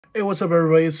Hey, what's up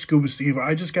everybody? It's Scuba Steve.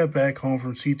 I just got back home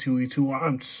from C2E2.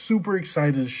 I'm super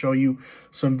excited to show you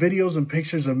some videos and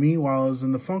pictures of me while I was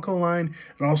in the Funko line,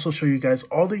 and also show you guys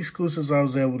all the exclusives I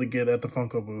was able to get at the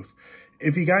Funko booth.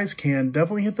 If you guys can,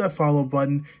 definitely hit that follow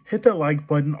button, hit that like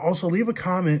button. Also leave a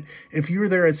comment if you were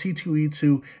there at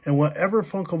C2E2 and whatever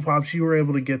Funko Pops you were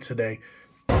able to get today.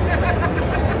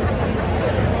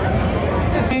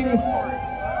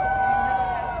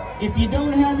 If you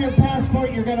don't have your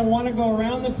passport, you're going to want to go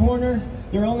around the corner.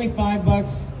 They're only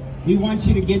 $5. We want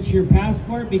you to get your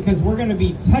passport because we're going to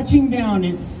be touching down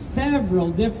at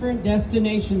several different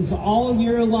destinations all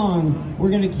year long. We're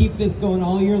going to keep this going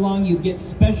all year long. You get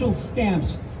special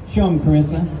stamps. Show them,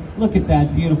 Carissa. Look at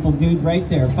that beautiful dude right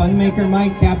there. Funmaker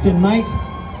Mike, Captain Mike.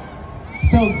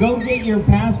 So go get your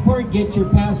passport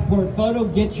photo,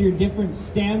 get your different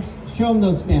stamps. Show them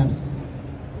those stamps.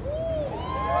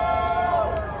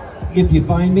 If you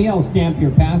find me, I'll stamp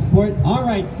your passport. All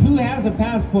right, who has a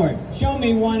passport? Show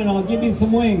me one and I'll give you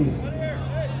some wings.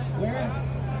 Where?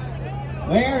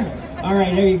 Where? All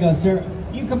right, there you go, sir.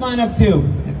 You come on up too.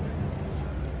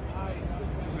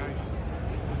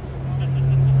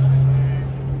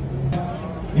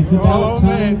 It's about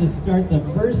time to start the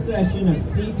first session of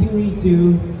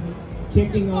C2E2,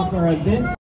 kicking off our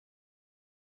events.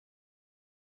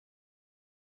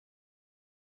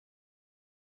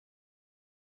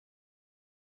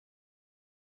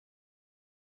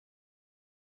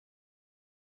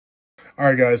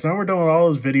 Alright guys, now we're done with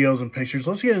all those videos and pictures.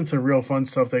 Let's get into real fun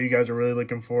stuff that you guys are really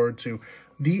looking forward to.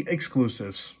 The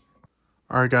exclusives.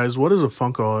 Alright guys, what is a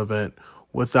Funko event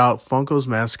without Funko's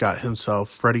mascot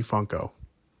himself, Freddy Funko?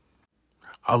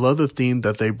 I love the theme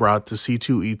that they brought to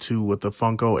C2E2 with the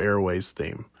Funko Airways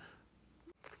theme.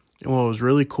 And what was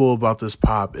really cool about this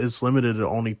pop, it's limited to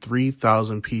only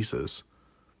 3,000 pieces.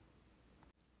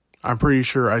 I'm pretty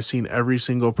sure I've seen every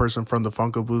single person from the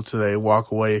Funko booth today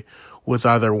walk away with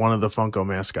either one of the Funko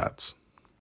mascots.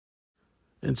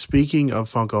 And speaking of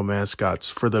Funko mascots,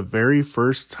 for the very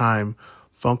first time,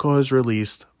 Funko has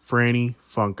released Franny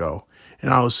Funko.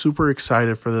 And I was super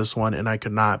excited for this one and I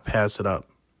could not pass it up.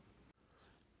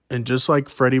 And just like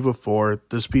Freddy before,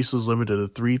 this piece was limited to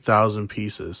 3,000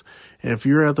 pieces. And if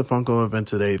you're at the Funko event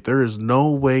today, there is no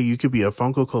way you could be a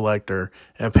Funko collector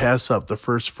and pass up the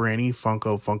first Franny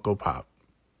Funko Pop.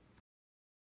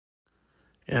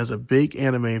 As a big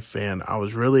anime fan, I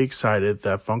was really excited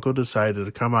that Funko decided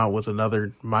to come out with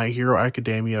another My Hero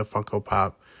Academia Funko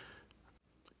Pop.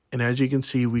 And as you can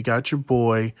see, we got your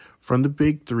boy from the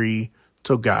big three,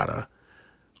 Togata,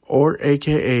 or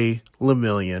aka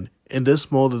Lemillion. And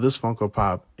this mold of this Funko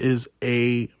Pop is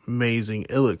amazing.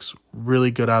 It looks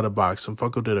really good out of box, and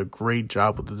Funko did a great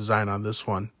job with the design on this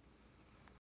one.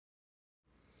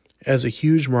 As a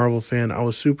huge Marvel fan, I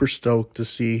was super stoked to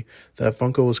see that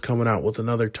Funko was coming out with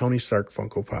another Tony Stark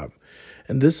Funko Pop.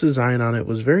 And this design on it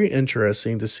was very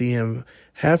interesting to see him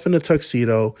half in a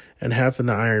tuxedo and half in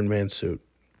the Iron Man suit.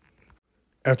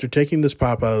 After taking this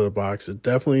pop out of the box, it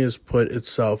definitely has put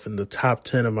itself in the top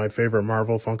 10 of my favorite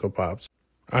Marvel Funko Pops.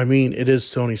 I mean, it is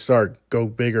Tony Stark. Go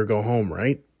big or go home,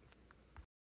 right?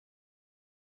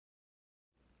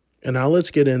 And now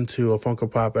let's get into a Funko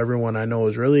Pop everyone I know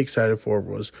was really excited for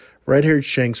was Red-Haired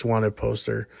Shank's wanted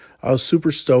poster. I was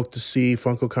super stoked to see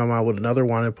Funko come out with another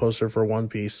wanted poster for One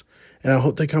Piece, and I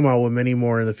hope they come out with many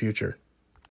more in the future.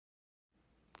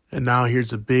 And now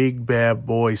here's a big bad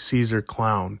boy Caesar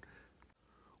Clown,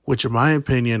 which in my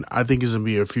opinion, I think is going to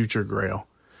be a future grail.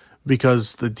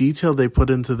 Because the detail they put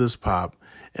into this pop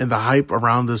and the hype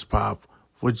around this pop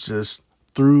was just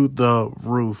through the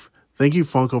roof. Thank you,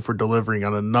 Funko, for delivering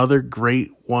on another great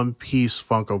One Piece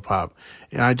Funko Pop.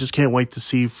 And I just can't wait to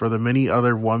see for the many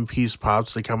other One Piece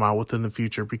Pops they come out with in the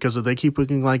future. Because if they keep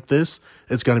looking like this,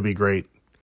 it's going to be great.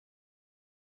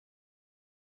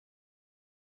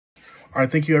 Alright,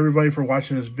 thank you everybody for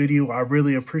watching this video. I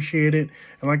really appreciate it.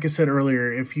 And like I said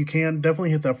earlier, if you can, definitely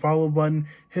hit that follow button,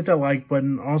 hit that like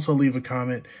button, also leave a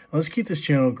comment. Let's keep this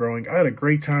channel growing. I had a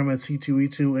great time at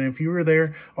C2E2, and if you were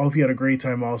there, I hope you had a great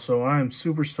time also. I am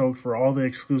super stoked for all the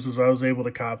exclusives I was able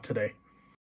to cop today.